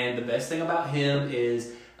is. And the best thing about him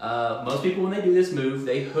is most people when they do this move,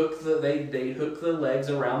 they hook the legs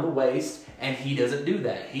around the waist, and he doesn't do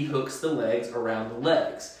that. He hooks the legs around the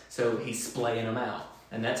legs, so he's splaying them out.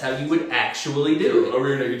 And that's how you would actually do it. A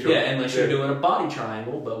rear naked choke. Yeah, unless you're doing a body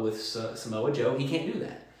triangle, but with Samoa Joe, he can't do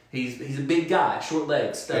that. He's a big guy, short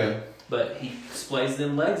legs, stuff. Yeah. But he splays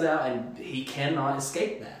them legs out, and he cannot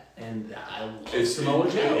escape that. And I love Samoa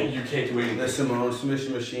Joe. You can't do anything. The Samoan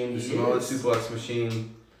submission machine, the Samoan suplex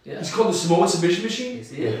machine. Yeah. It's called the Samoan submission machine?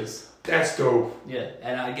 Yes, it is. That's dope. Yeah,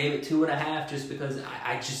 and I gave it 2.5 just because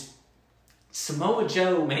I just... Samoa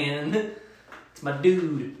Joe, man. It's my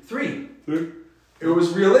dude. 3. It was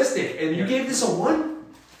realistic. And you gave this a 1?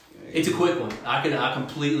 It's a quick one. I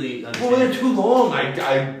completely understand. Well, they're too long. I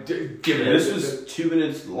give it. This was 2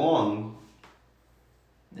 minutes long.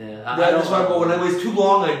 Yeah, that's why. But when it was too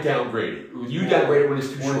long, I downgrade it. You downgrade it when it's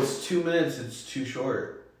too short. When it's 2 minutes, it's too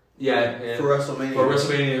short. Yeah. For WrestleMania. For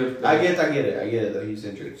WrestleMania. I get it that he's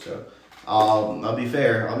injured. So I'll be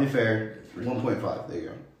fair. 1.5. There you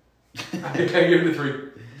go. I give it a 3.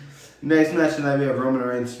 Next match tonight we have Roman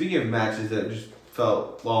Reigns. Speaking of matches that just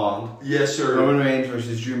felt long. Yes, sir. Roman Reigns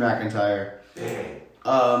versus Drew McIntyre.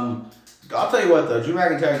 I'll tell you what though, Drew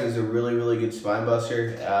McIntyre is a really, really good spine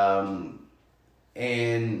buster.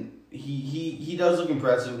 And he does look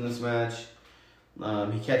impressive in this match.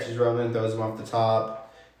 He catches Roman, throws him off the top.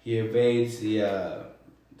 He evades the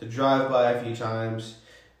drive-by a few times.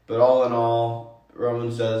 But all in all, Roman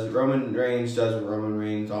Reigns does what Roman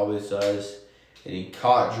Reigns always does. And he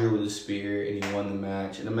caught Drew with a spear, and he won the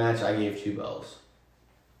match. In a match, I gave 2 bells.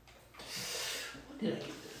 What did I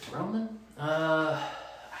give this? Roman? I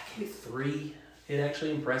gave it 3. It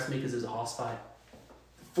actually impressed me because it was a hoss fight.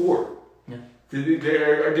 4. Yeah.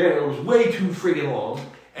 Again, it was way too freaking long.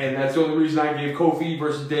 And that's the only reason I gave Kofi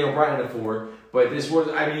versus Daniel Bryan a 4. But this was,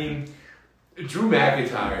 Drew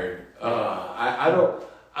McIntyre.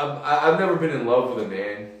 I've never been in love with a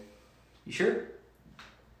man. You sure?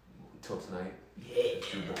 Until tonight. Yeah,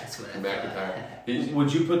 that's what McIntyre.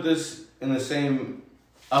 Would you put this in the same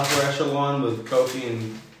upper echelon with Kofi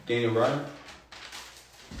and Daniel Bryan?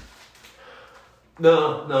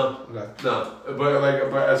 No. Okay. No.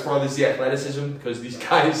 But as far as the athleticism, because these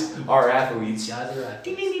guys are athletes. Guys are athletes.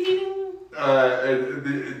 Ding, ding, ding, ding.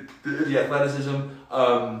 The athleticism,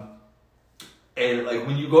 and like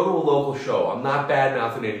when you go to a local show, I'm not bad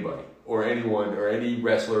mouthing anybody or anyone or any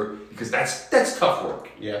wrestler because that's tough work.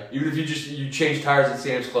 Yeah. Even if you change tires at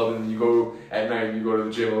Sam's Club and you go at night and you go to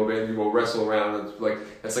the gym a little bit and you go wrestle around, it's like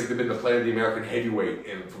that's like they've been the plan of the American heavyweight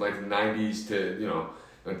and from like the 90s to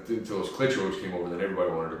until those Klitschos came over, then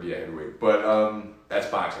everybody wanted to be a heavyweight. But that's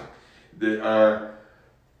boxing. But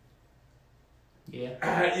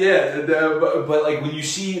like when you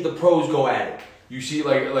see the pros go at it, you see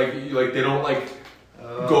like they don't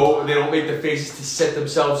go, they don't make the faces to set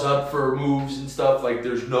themselves up for moves and stuff. Like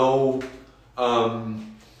there's no,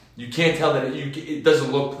 you can't tell that it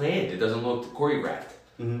doesn't look planned. It doesn't look choreographed.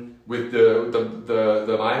 Mm-hmm. With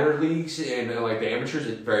the minor leagues and like the amateurs,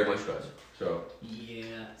 it very much does. So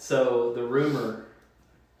yeah. So the rumor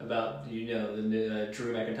about the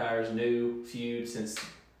Drew McIntyre's new feud, since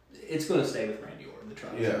it's going to stay with Randy Orton, the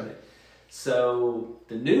trial. Yeah. So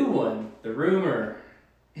the new one, the rumor,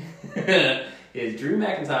 is Drew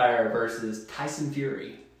McIntyre versus Tyson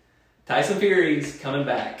Fury. Tyson Fury's coming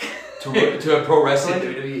back to a pro wrestling.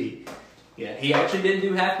 WWE. Yeah, he actually didn't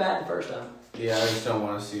do half bad the first time. Yeah, I just don't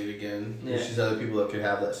want to see it again. Yeah. There's just other people that could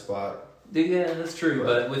have that spot. Yeah, that's true.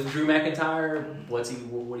 But with Drew McIntyre, what are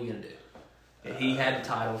you gonna do? He had the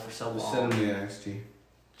title for so long. Send him to NXT.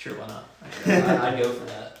 Sure, why not? I'd go for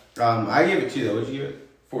that. I gave it 2 though. What'd you give it?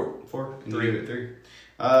 4. And 3. You gave it 3.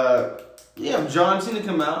 Yeah, John Cena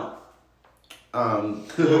come out.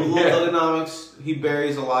 Little economics. He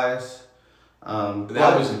buries Elias.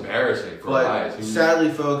 That was embarrassing for Elias.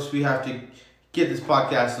 Sadly, folks, we have to get this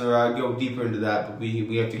podcast on the road. Go deeper into that, but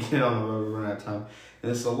we have to get on the road. We run out of time.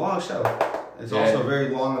 And it's a long show. It's also very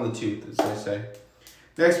long on the tooth, as they say.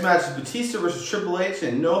 Next match is Batista versus Triple H,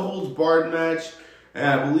 and no holds barred match. And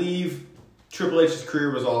I believe Triple H's career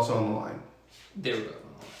was also on the line. They were both on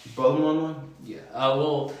the line. Both of them on the line? Yeah.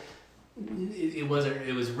 Well, it wasn't.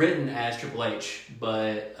 It was written as Triple H,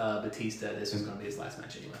 but Batista. This was going to be his last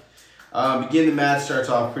match anyway. Beginning the match starts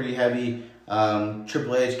off pretty heavy.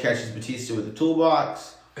 Triple H catches Batista with a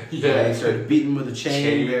toolbox. Yeah, he started beating with a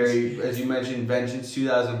chain. Very, as you mentioned, Vengeance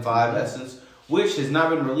 2005 Essence, which has not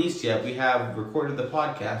been released yet. We have recorded the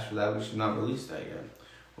podcast for that, which is not released that yet.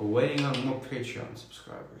 We're waiting on more Patreon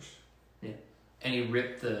subscribers. Yeah. And he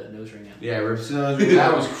ripped the nose ring out. Yeah, rips the nose ring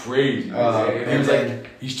That out. was crazy. He He was like,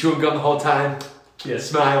 he's chewing gum the whole time,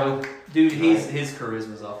 smiling. Dude, his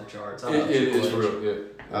charisma's off the charts. It is real, yeah.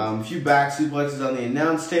 A few back suplexes on the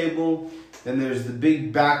announce table. Then there's the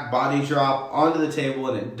big back body drop onto the table,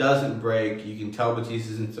 and it doesn't break. You can tell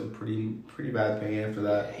Batista's in some pretty bad pain after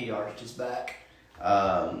that. Yeah, he arched his back.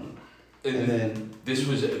 And then this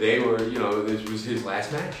was his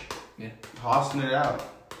last match. Yeah. tossing it out.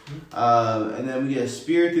 And then we get a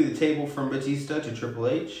spear through the table from Batista to Triple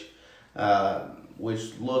H,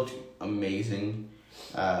 which looked amazing.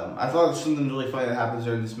 I thought something really funny that happens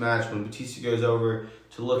during this match when Batista goes over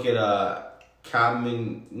to look at the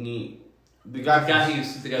guy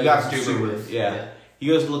who's super with. Yeah. He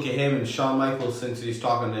goes to look at him, and Shawn Michaels thinks that he's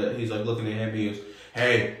looking at him. He goes,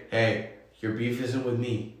 "Hey, your beef isn't with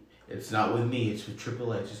me. It's not with me. It's with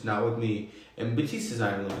Triple H. It's not with me." And Batista's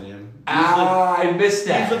not even looking at him. I missed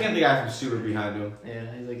that. He's looking at the guy from Super behind him.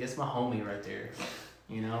 Yeah, he's like, it's my homie right there.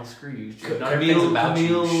 You know, screw you.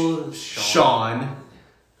 Camille, Sean.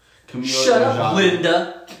 Camille Shut up,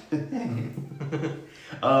 Linda. They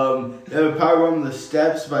have a powerbomb on the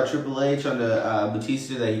steps by Triple H onto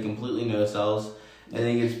Batista that he completely no-sells. And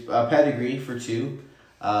then he gets a pedigree for 2.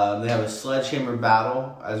 They have a sledgehammer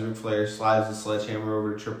battle as Ric Flair slides the sledgehammer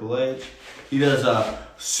over to Triple H. He does a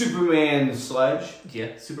Superman sledge.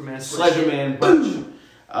 Yeah, Superman Sledgeman punch.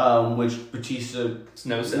 Which Batista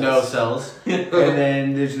no-sells. And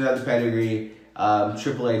then there's another pedigree.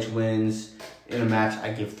 Triple H wins in a match.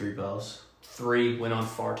 I give 3 bells. 3 went on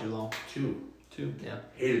far too long. 2. Yeah.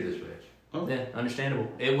 Hated this match. Oh. Yeah, understandable.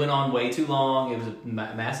 It went on way too long. It was a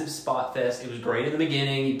massive spot fest. It was great in the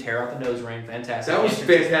beginning. You tear out the nose ring, fantastic. That was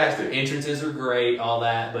fantastic. Entrances were great, all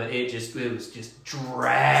that, but it was just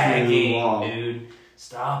dragging, dude.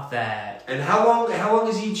 Stop that. And how long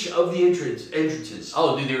is each of the entrances?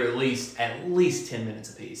 Oh, dude, they were at least 10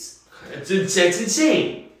 minutes apiece. It's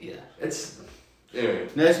insane. Yeah. Anyway.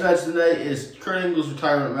 Next match tonight is Kurt Angle's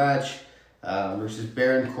retirement match versus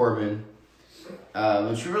Baron Corbin.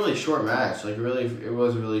 It's a really short match. It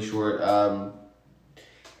was really short.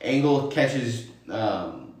 Angle catches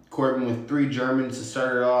Corbin with 3 Germans to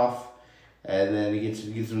start it off, and then he gets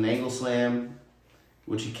an angle slam,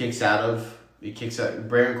 which he kicks out of.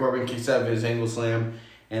 Baron Corbin kicks out of his angle slam,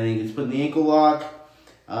 and then he gets put in the ankle lock.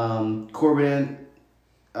 Angle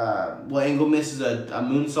misses a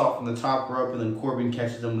moonsault from the top rope, and then Corbin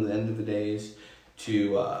catches him at the end of the days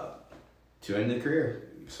to end the career.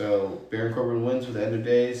 So Baron Corbin wins with the end of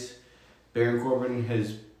days. Baron Corbin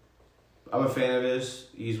I'm a fan of his.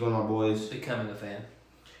 He's one of my boys. Becoming a fan.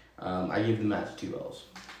 I give the match 2 bells.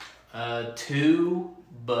 2,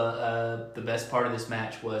 but the best part of this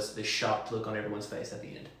match was the shocked look on everyone's face at the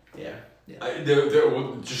end. Yeah. They're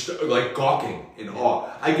just like gawking in awe.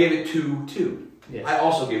 I gave it 2. Yeah. I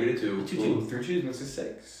also gave it a 2. 2. 3 2 makes it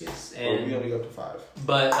 6. Yes, and we only go up to 5.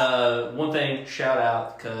 But one thing, shout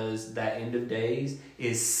out, because that end of days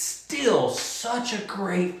is still such a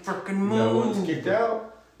great freaking move. No one's kicked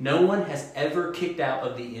out. No one has ever kicked out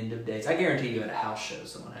of the end of days. I guarantee you at a house show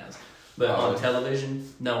someone has. But on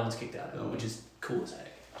television, no one's kicked out of it, which is cool as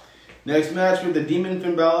heck. Next match with the Demon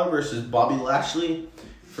Finn Balor versus Bobby Lashley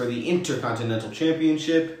for the Intercontinental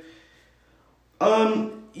Championship.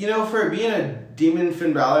 For it being a Demon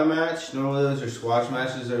Finn Balor match, normally those are squash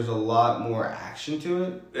matches. There's a lot more action to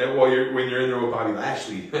it. And when you're in there with Bobby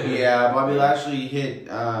Lashley. Yeah, Bobby Lashley hit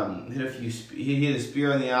a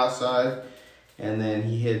spear on the outside, and then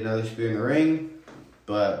he hit another spear in the ring.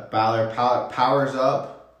 But Balor powers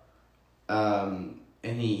up, and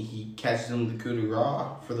he catches him with the coup de grace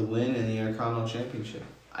for the win in the Intercontinental Championship.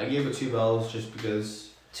 I gave it 2 bells just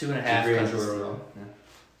because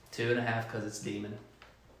 2.5 because it's Demon.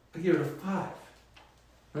 I give it a 5.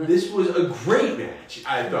 This was a great match.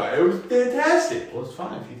 I thought it was fantastic. Well, it's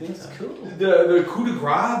fine if you think That's so. cool. The coup de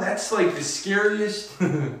grace, that's like the scariest,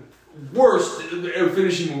 worst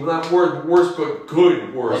finishing move. Not worst, but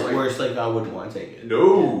good worst. Worse, I wouldn't want to take it.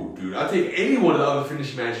 No, dude. I'll take any one of the other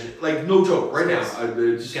finishing matches. Like, no joke. Right now.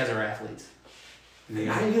 These guys are athletes. The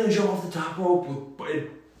guy gonna jump off the top rope with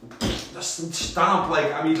just stomp.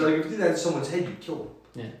 If you did that to someone's head, you'd kill them.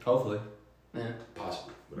 Yeah. Hopefully. Yeah.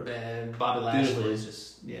 Possibly. And Bobby Lashley is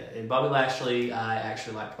just And Bobby Lashley, I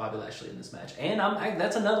actually liked Bobby Lashley in this match, and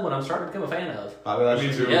that's another one I'm starting to become a fan of. Bobby Lashley,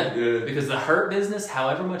 me too. Yeah, because the Hurt Business,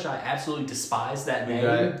 however much I absolutely despise that name,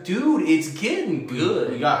 Right. dude, it's getting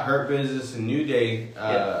good. We got Hurt Business and New Day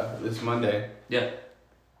this Monday. Yeah.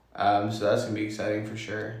 So that's gonna be exciting for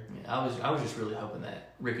sure. Yeah, I was just really hoping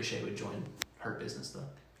that Ricochet would join Hurt Business though.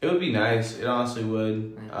 It would be nice. It honestly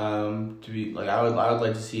would. Yeah. To be I would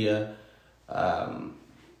like to see a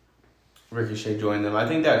Ricochet joined them. I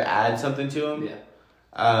think that would add something to him. Yeah.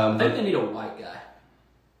 I think they need a white guy.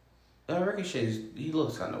 He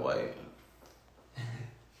looks kind of white.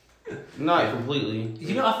 Not completely.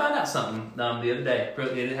 You know, I found out something the other day.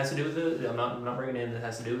 It has to do with I'm not bringing it in. It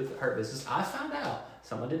has to do with Hurt Business. I found out,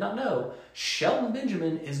 someone did not know, Shelton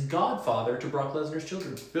Benjamin is godfather to Brock Lesnar's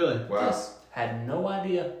children. Really? Wow. Yes. Had no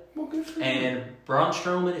idea. Well, good for And him. Braun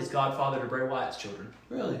Strowman is godfather to Bray Wyatt's children.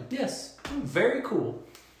 Really? Yes. Very cool.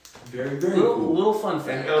 Very, very Little, cool. little fun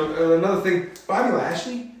fact. And another thing, Bobby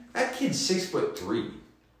Lashley, that kid's 6'3".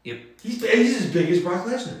 Yep. He's as big as Brock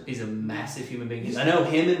Lesnar. He's a massive human being. I know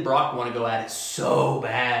him and Brock want to go at it so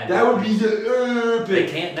bad. That would be the They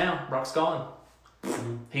can't now. Brock's gone.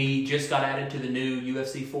 He just got added to the new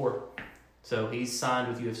UFC 4. So he's signed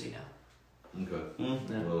with UFC now. Okay.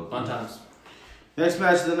 Yeah. Well, Fun times. Next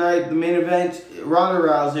match of the night, the main event, Ronda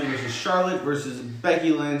Rousey versus Charlotte versus Becky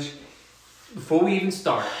Lynch. Before we even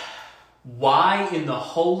start, why in the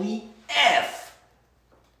holy F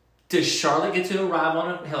does Charlotte get to arrive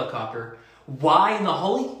on a helicopter? Why in the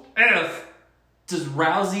holy F does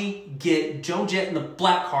Rousey get Joan Jett and the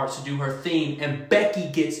Blackhearts to do her theme and Becky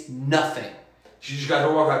gets nothing? she just got her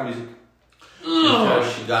walkout music.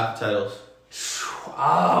 Because she got the titles.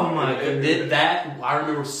 Oh my god. I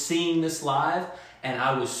remember seeing this live and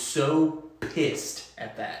I was so pissed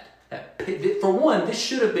at that. For one, this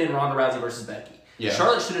should have been Ronda Rousey versus Becky. Yeah.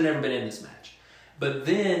 Charlotte should have never been in this match. But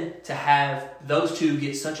then to have those two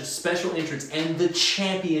get such a special entrance and the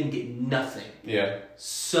champion get nothing. Yeah.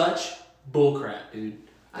 Such bullcrap, dude.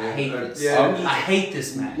 I hate this. Yeah. I hate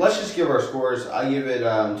this match. Let's just give our scores. I give it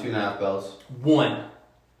 2.5 bells. 1.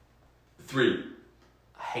 3.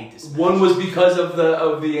 I hate this match. 1 was because of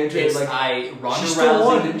the entrance. It's Ronda she still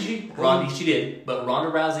won, Rousey, didn't she? She did, but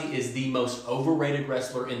Ronda Rousey is the most overrated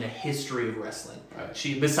wrestler in the history of wrestling. Right.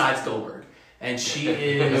 She besides Goldberg, and she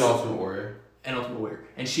And is Ultimate Warrior. an Ultimate Warrior,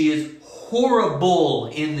 and she is horrible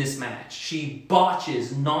in this match. She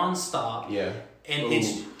botches nonstop, Yeah. and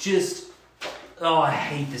it's just I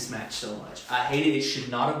hate this match so much. I hate it. It should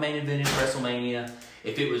not have main evented WrestleMania.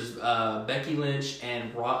 If it was Becky Lynch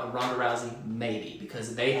and Ronda Rousey, maybe,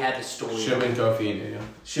 because they had the story. Should have been Kofi and Daniel.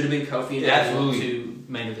 Should have been Kofi and Yeah, Daniel absolutely. to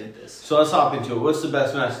main event this. So let's hop into it. What's the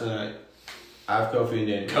best match of the night? I have Kofi and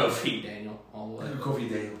Daniel. Kofi Daniel all the way. Kofi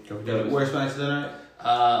Daniel. Kofi Daniel. Worst match of the night?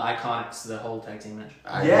 Iconics, the whole tag team match.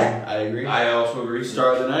 I Yeah. agree. I also agree.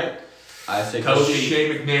 Start of the night? I say Kofi. Kofi.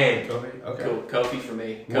 Shane McMahon. Kofi? Okay. Cool. Kofi for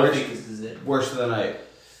me. Worst- Kofi because this is it. Worst of the night?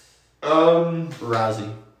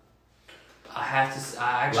 Rousey. I actually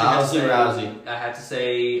have to say, Rousey. I have to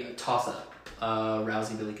say toss up.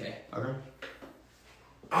 Rousey, Billy Kay. Okay.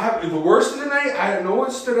 The worst of the night, I don't know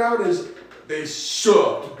what stood out is they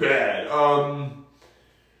sucked bad. Yeah,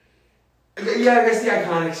 I guess the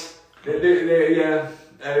Iconics. Yeah.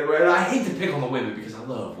 And I hate to pick on the women because I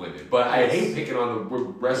love women, but I hate picking on the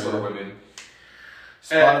wrestler women.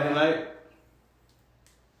 Spot of the night?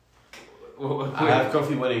 Well, I have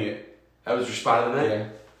Kofi winning it. that was your spot of the night? Yeah.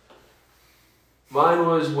 Mine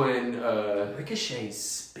was when Ricochet's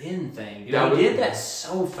spin thing. Dude, That he was- did that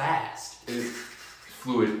so fast. it's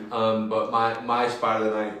fluid. But my spot of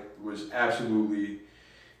the night was absolutely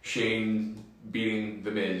Shane beating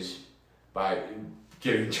The Miz by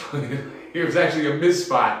getting it was actually a Miz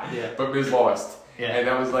spot, Yeah. but Miz lost. Yeah. And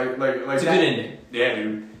that was like It's a that. good ending. Yeah,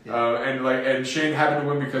 dude. Yeah. And Shane happened to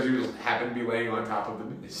win because he happened to be laying on top of the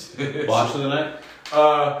Miz. Botch of the night?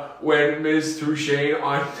 When Miz threw Shane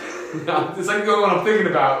on, it's like the only one I'm thinking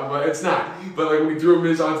about, but it's not. But like when he threw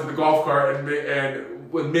Miz onto the golf cart and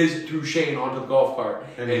when Miz threw Shane onto the golf cart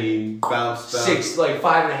And he bounced.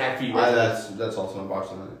 5.5 feet. That's also a botch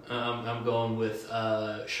of the night. I'm going with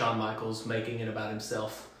Shawn Michaels making it about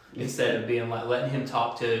himself instead of being like letting him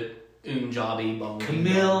talk to Unjabi Bong.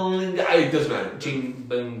 Camille, it doesn't matter. Jing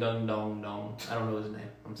Bing Dong Dong Dong. I don't know his name.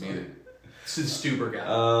 I'm sorry. Neither. It's the Stuber guy.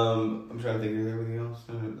 I'm trying to think of everything else.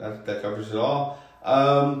 That covers it all.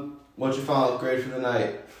 What's your final grade for the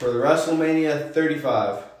night? For the WrestleMania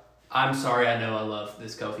 35. I'm sorry, I know I love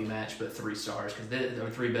this Kofi match, but 3 stars or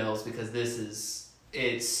 3 bells because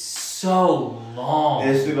it's so long.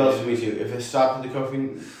 It's 3 bells for me too. If it stopped at the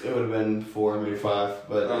Kofi, it would have been 4, maybe 5.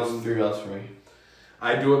 But it's 3 bells for me.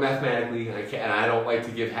 I do it mathematically, and I don't like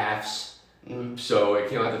to give halves. So it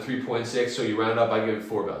came out to 3.6. So you round up, I give it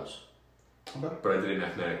 4 bells. Okay. But I did it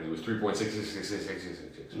mathematically. It was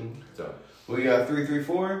 3.6666666. So We got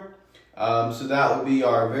 334. So that would be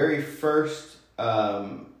our very first.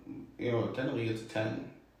 Technically it's a 10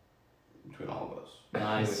 between all of us.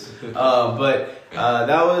 Nice. But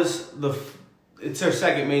that was it's our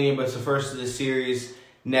second Mania, but it's the first of the series.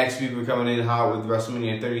 Next week we're coming in hot with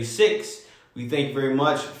WrestleMania 36, We thank you very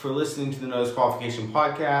much for listening to the No Disqualification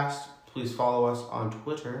Podcast. Please follow us on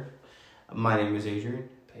Twitter. My name is Adrian.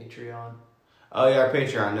 Patreon. Oh yeah, our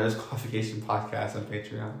Patreon, No Disqualification Podcast on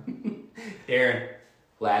Patreon. Darren.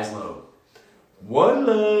 Laszlo. One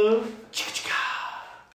love.